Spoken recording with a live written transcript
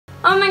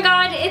Oh my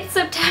god, it's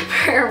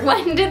September.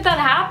 When did that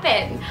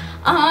happen?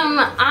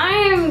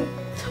 I'm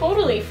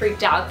totally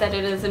freaked out that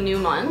it is a new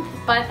month,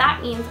 but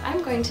that means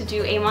I'm going to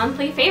do a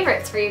monthly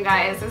favorites for you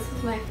guys. This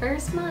is my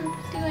first month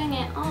doing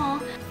it. Aw.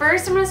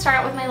 First, I'm going to start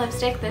out with my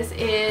lipstick. This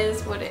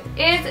is what it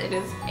is. It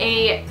is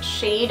a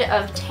shade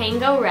of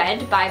Tango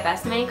Red by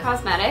Besame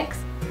Cosmetics.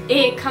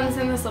 It comes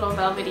in this little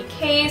velvety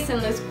case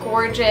and this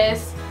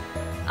gorgeous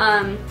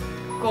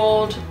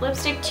gold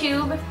lipstick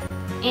tube.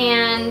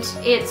 And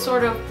it's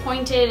sort of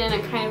pointed in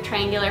a kind of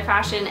triangular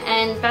fashion,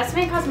 and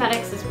Besame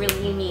Cosmetics is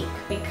really unique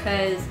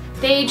because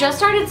they just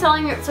started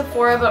selling at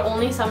Sephora, but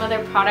only some of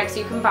their products.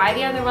 You can buy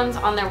the other ones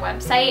on their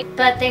website,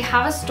 but they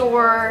have a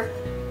store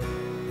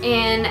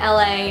in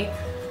LA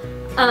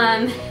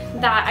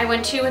that I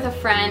went to with a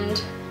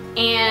friend,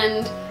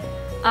 and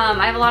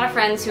I have a lot of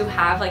friends who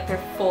have like their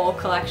full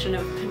collection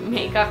of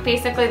makeup.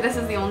 Basically, this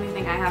is the only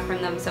thing I have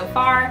from them so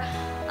far.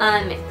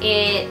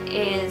 It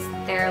is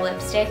their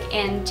lipstick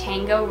in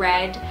Tango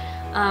Red,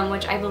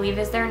 which I believe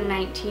is their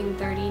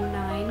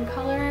 1939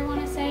 color, I want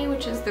to say,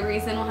 which is the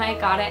reason why I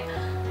got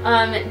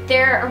it.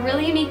 They're a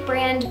really unique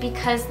brand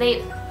because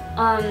they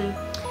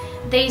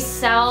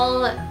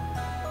sell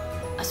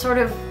a sort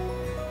of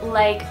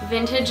like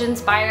vintage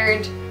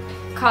inspired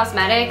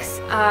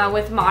cosmetics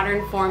with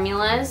modern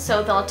formulas.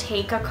 So they'll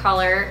take a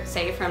color,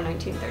 say from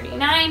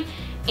 1939,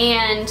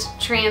 and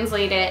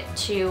translate it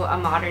to a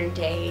modern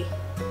day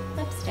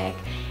lipstick.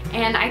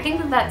 And I think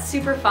that that's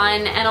super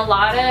fun, and a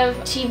lot of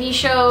TV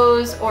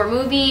shows or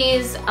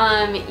movies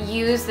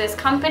use this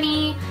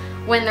company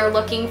when they're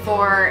looking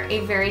for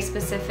a very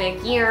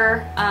specific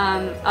year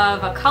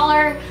of a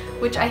color,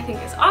 which I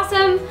think is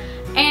awesome.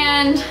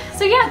 And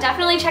so yeah,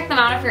 definitely check them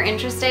out if you're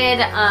interested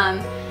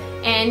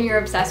and you're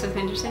obsessed with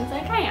vintage things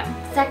like I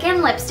am.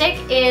 Second lipstick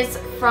is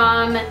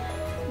from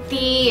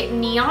the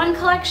Neon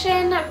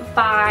collection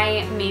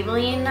by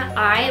Maybelline.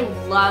 I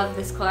love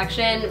this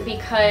collection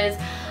because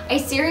I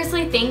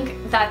seriously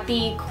think that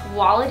the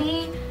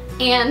quality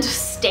and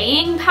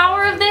staying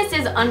power of this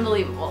is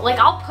unbelievable. Like,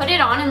 I'll put it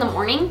on in the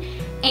morning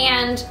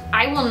and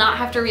I will not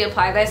have to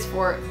reapply this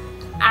for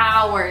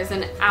hours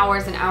and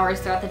hours and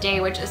hours throughout the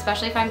day, which,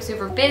 especially if I'm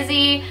super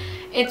busy,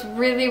 it's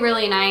really,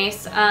 really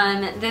nice.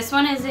 This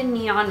one is in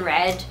Neon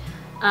Red.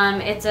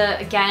 It's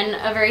again,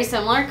 a very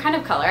similar kind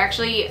of color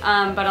actually,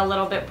 but a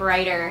little bit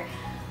brighter.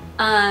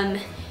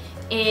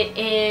 It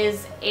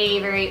is a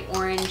very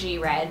orangey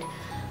red.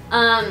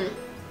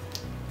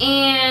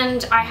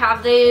 And I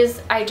have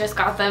these, I just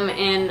got them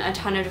in a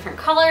ton of different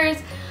colors.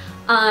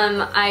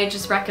 I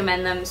just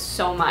recommend them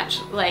so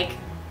much, like,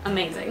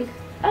 amazing.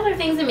 Other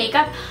things in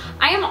makeup,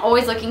 I am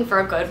always looking for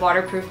a good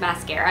waterproof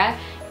mascara,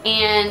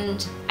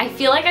 and I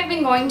feel like I've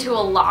been going to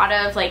a lot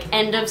of like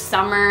end of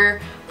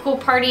summer pool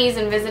parties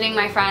and visiting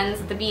my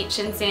friends at the beach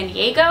in San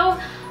Diego.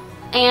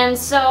 And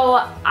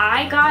so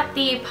I got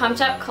the Pumped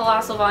Up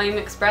Colossal Volume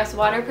Express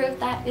Waterproof.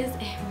 That is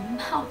a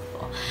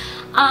mouthful.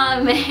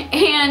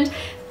 And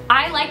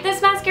I like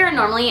this mascara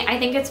normally. I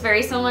think it's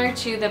very similar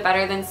to the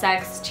Better Than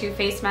Sex Too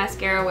Faced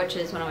mascara, which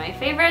is one of my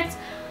favorites.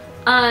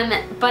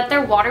 But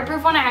their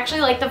waterproof one, I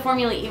actually like the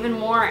formula even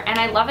more, and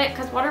I love it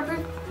because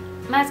waterproof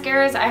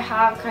mascaras I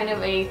have kind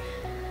of a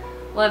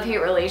love-hate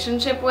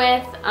relationship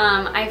with.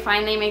 I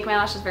find they make my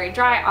lashes very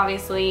dry,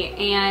 obviously,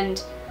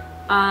 and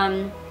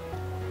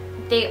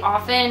they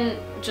often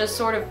just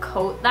sort of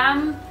coat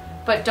them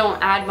but don't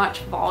add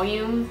much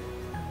volume.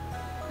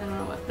 I don't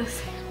know what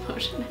this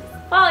motion is.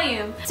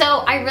 Volume. So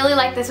I really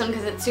like this one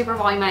because it's super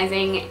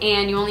volumizing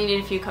and you only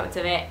need a few coats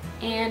of it,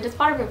 and it's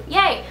waterproof.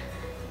 Yay!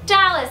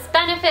 Dallas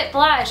Benefit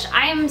Blush.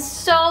 I am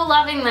so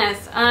loving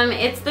this.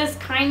 It's this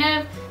kind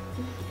of,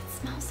 it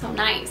smells so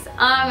nice.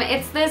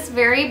 It's this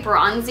very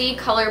bronzy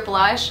color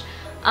blush.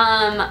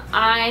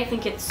 I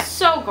think it's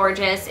so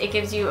gorgeous. It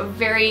gives you a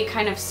very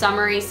kind of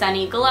summery,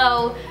 sunny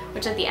glow,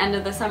 which at the end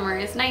of the summer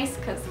is nice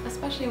because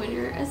especially when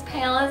you're as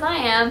pale as I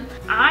am.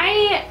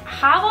 I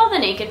have all the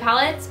Naked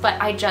palettes, but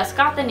I just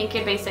got the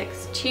Naked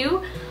Basics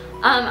too.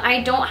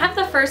 I don't have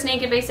the first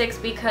Naked Basics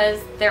because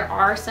there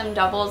are some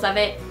doubles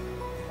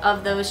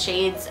of those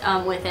shades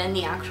within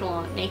the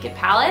actual Naked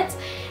palettes,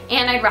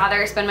 and I'd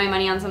rather spend my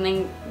money on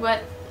something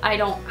what I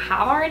don't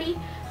have already.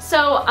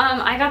 So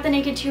I got the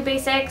Naked 2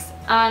 Basics.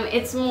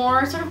 It's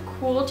more sort of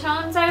cool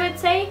tones, I would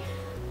say,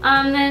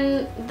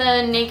 than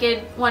the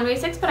Naked 1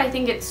 Basics, but I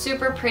think it's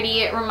super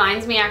pretty. It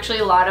reminds me actually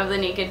a lot of the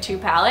Naked 2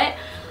 palette,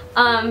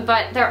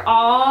 but they're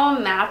all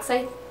mattes,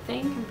 I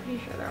think. I'm pretty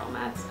sure they're all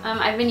mattes.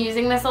 I've been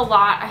using this a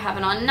lot. I have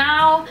it on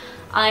now.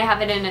 I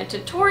have it in a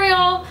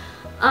tutorial.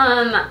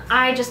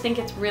 I just think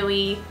it's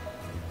really,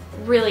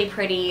 really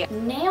pretty.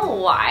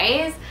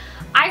 Nail-wise,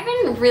 I've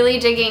been really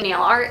digging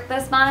nail art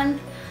this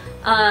month.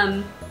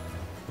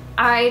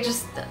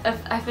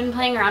 I've been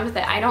playing around with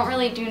it. I don't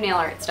really do nail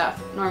art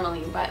stuff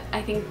normally, but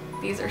I think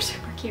these are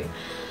super cute.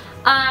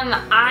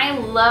 I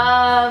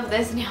love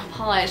this nail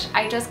polish.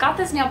 I just got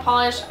this nail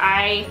polish.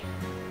 I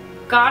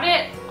got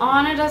it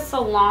on at a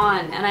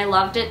salon and I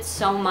loved it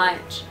so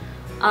much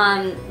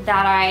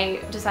that I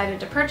decided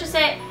to purchase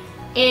it.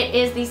 It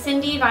is the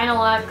Cindy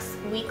Vinylux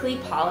Weekly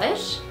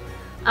Polish.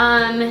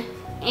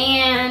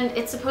 And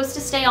it's supposed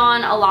to stay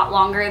on a lot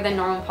longer than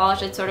normal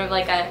polish. It's sort of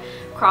like a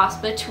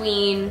cross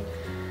between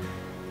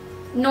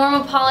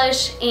normal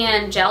polish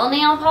and gel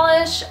nail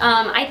polish.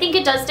 I think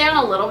it does stay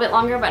on a little bit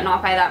longer, but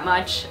not by that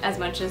much, as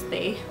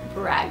they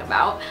brag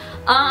about.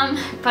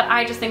 But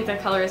I just think the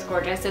color is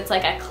gorgeous. It's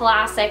like a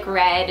classic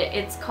red.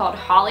 It's called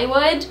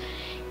Hollywood,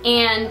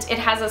 and it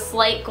has a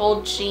slight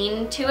gold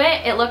sheen to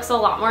it. It looks a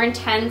lot more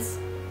intense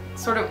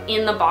sort of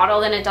in the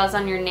bottle than it does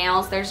on your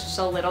nails. There's just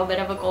a little bit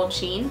of a gold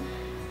sheen,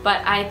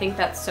 but I think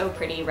that's so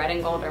pretty. Red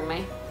and gold are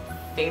my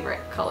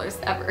favorite colors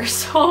ever.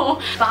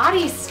 So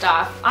body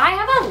stuff, I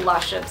have a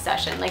Lush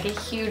obsession, like a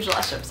huge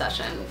Lush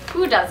obsession.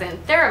 Who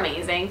doesn't? They're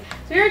amazing.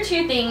 So here are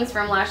two things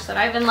from Lush that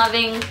I've been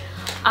loving.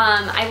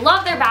 I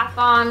love their bath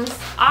bombs.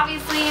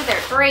 Obviously,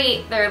 they're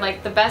great. They're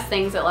like the best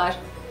things at Lush.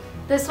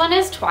 This one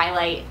is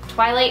Twilight.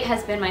 Twilight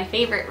has been my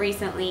favorite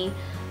recently.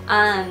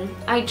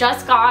 I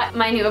just got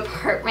my new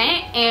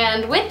apartment,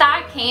 and with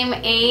that came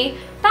a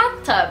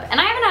bathtub, and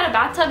I haven't had a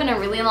bathtub in a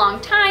really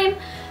long time,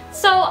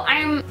 so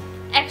I'm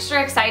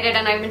extra excited,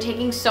 and I've been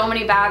taking so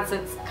many baths.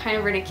 It's kind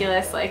of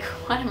ridiculous. Like,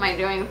 what am I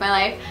doing with my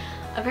life?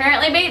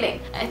 Apparently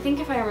bathing. I think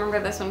if I remember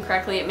this one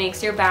correctly, it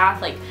makes your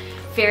bath like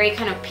very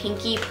kind of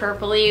pinky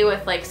purpley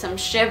with like some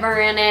shimmer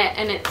in it,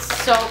 and it's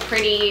so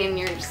pretty, and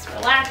you're just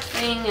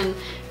relaxing. And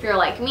if you're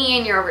like me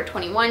and you're over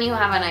 21, you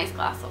have a nice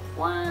glass of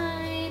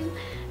wine,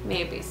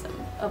 maybe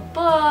a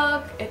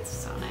book. It's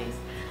so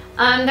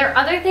nice. Their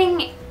other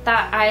thing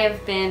that I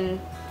have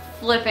been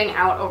flipping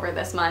out over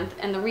this month,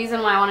 and the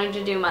reason why I wanted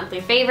to do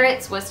monthly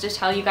favorites was to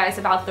tell you guys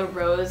about the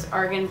Rose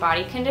Argan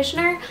body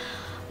conditioner.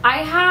 I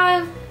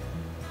have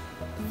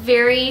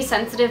very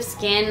sensitive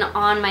skin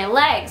on my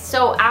legs,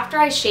 so after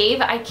I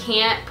shave I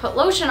can't put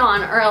lotion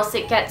on, or else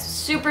it gets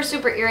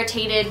super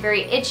irritated,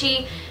 very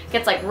itchy,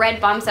 gets like red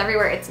bumps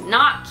everywhere. It's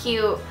not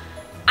cute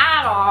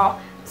at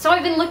all. So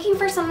I've been looking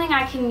for something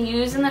I can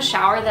use in the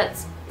shower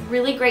that's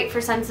really great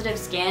for sensitive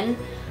skin,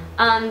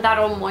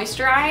 that'll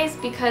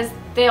moisturize, because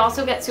they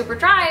also get super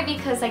dry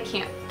because I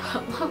can't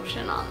put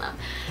lotion on them.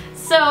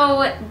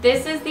 So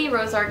this is the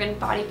Rose Argan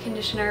body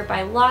conditioner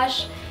by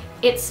Lush.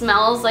 It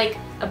smells like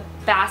a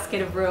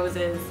basket of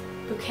roses,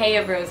 bouquet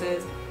of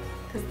roses,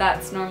 because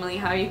that's normally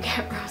how you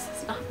get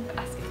roses, not in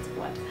baskets.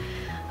 What?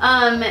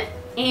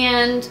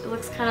 And it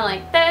looks kind of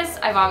like this.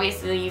 I've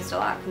obviously used a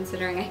lot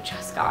considering I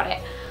just got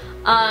it.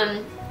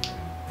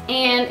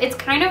 And it's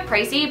kind of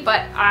pricey,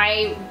 but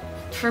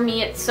for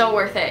me, it's so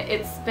worth it.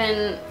 It's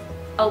been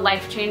a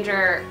life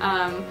changer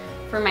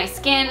for my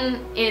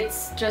skin. It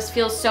just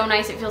feels so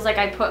nice. It feels like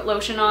I put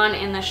lotion on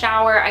in the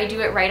shower. I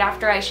do it right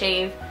after I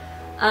shave.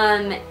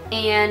 And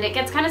it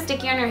gets kind of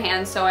sticky on your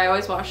hands, so I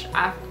always wash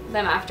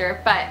them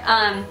after.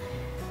 But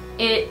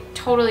it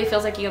totally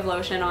feels like you have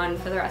lotion on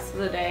for the rest of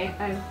the day.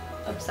 I'm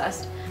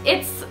obsessed.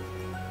 It's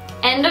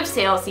end of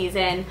sale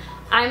season.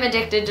 I'm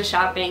addicted to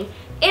shopping.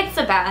 It's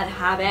a bad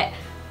habit,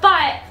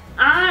 but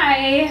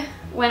I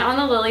went on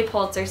the Lily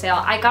Pulitzer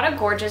sale. I got a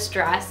gorgeous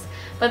dress,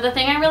 but the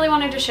thing I really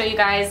wanted to show you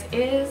guys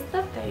is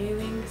the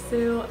bathing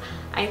suit.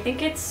 I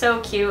think it's so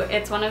cute.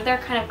 It's one of their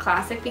kind of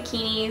classic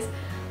bikinis.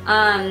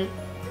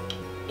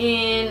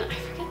 In, I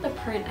forget the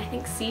print, I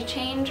think Sea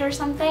Change or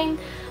something.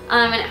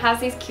 And it has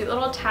these cute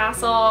little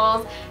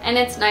tassels, and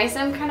it's nice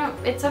and kind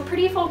of, it's a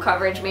pretty full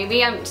coverage.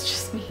 Maybe it's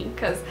just me,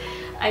 because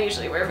I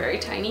usually wear very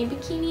tiny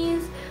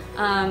bikinis.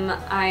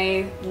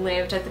 I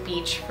lived at the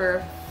beach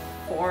for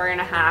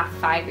 4.5,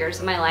 5 years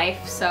of my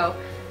life, so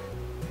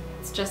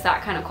it's just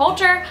that kind of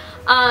culture.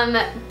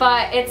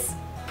 But it's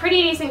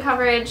pretty decent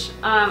coverage,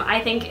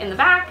 I think, in the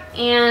back,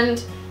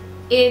 and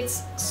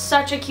it's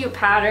such a cute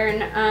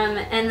pattern.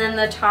 And then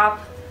the top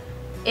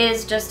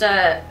is just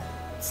a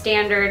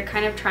standard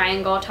kind of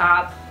triangle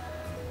top,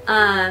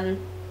 and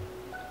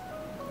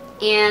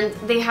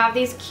they have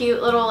these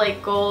cute little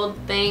like gold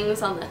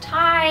things on the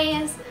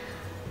ties,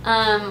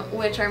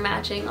 which are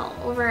matching all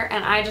over,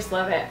 and I just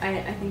love it.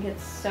 I think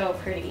it's so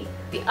pretty.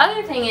 The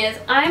other thing is,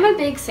 I'm a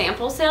big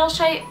sample sale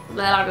site,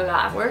 blah blah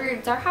blah,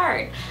 words are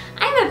hard.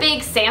 I'm a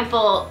big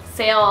sample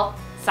sale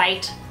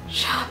site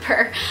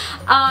shopper.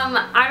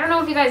 I don't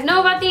know if you guys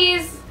know about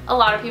these. A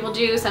lot of people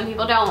do, some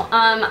people don't.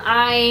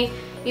 I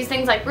use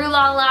things like Rue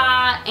La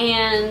La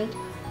and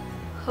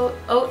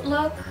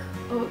Outlook,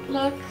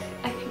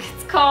 I think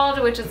it's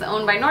called, which is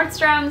owned by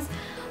Nordstrom's.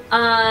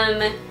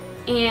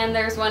 And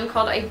there's one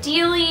called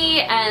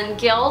Ideally and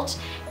Guilt,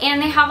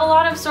 and they have a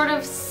lot of sort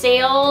of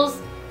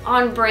sales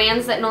on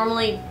brands that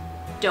normally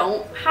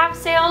don't have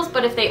sales,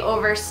 but if they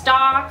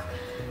overstock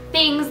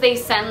things, they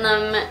send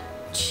them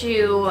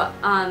to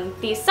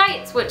these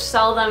sites which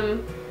sell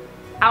them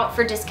out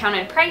for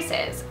discounted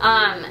prices.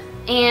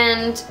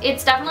 And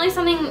it's definitely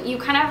something you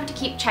kind of have to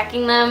keep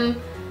checking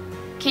them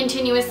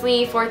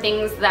continuously for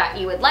things that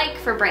you would like,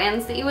 for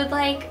brands that you would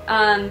like.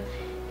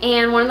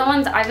 And one of the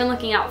ones I've been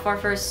looking out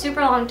for a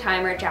super long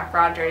time are Jack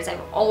Rogers. I've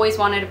always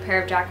wanted a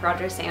pair of Jack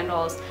Rogers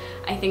sandals.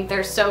 I think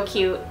they're so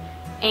cute,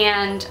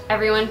 and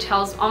everyone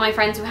tells, all my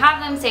friends who have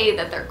them say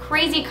that they're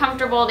crazy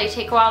comfortable. They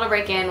take a while to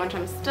break in, which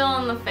I'm still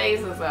in the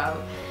phases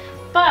of.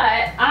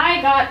 But I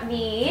got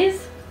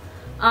these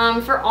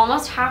for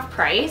almost half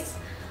price.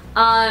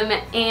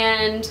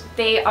 And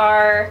they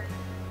are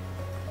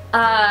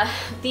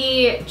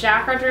the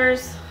Jack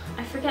Rogers,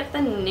 I forget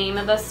the name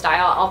of the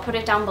style, I'll put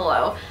it down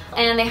below.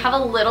 And they have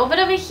a little bit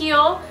of a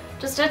heel,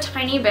 just a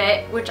tiny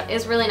bit, which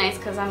is really nice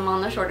because I'm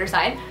on the shorter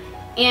side.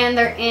 And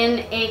they're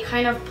in a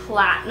kind of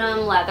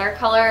platinum leather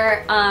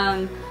color.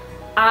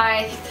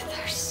 I think that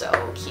they're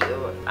so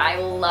cute. I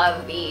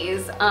love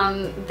these.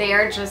 They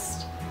are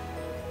just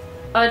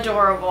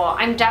adorable.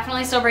 I'm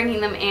definitely still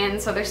bringing them in,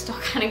 so they're still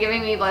kind of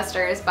giving me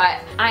blisters, but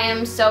I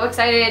am so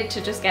excited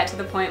to just get to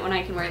the point when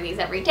I can wear these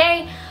every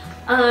day.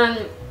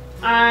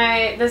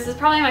 This is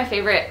probably my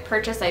favorite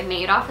purchase I've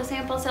made off a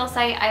sample sale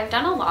site. I've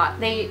done a lot.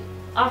 They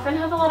often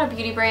have a lot of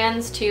beauty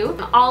brands too.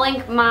 I'll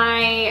link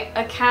my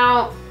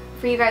account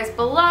for you guys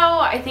below.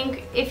 I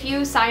think if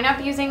you sign up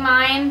using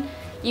mine,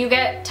 you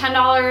get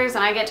 $10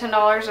 and I get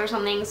 $10 or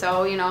something,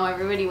 so you know,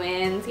 everybody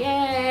wins.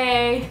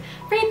 Yay!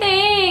 Free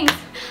things!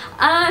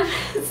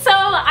 So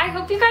I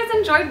hope you guys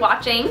enjoyed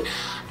watching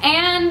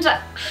and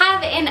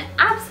have an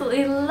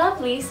absolutely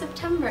lovely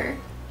September.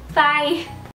 Bye!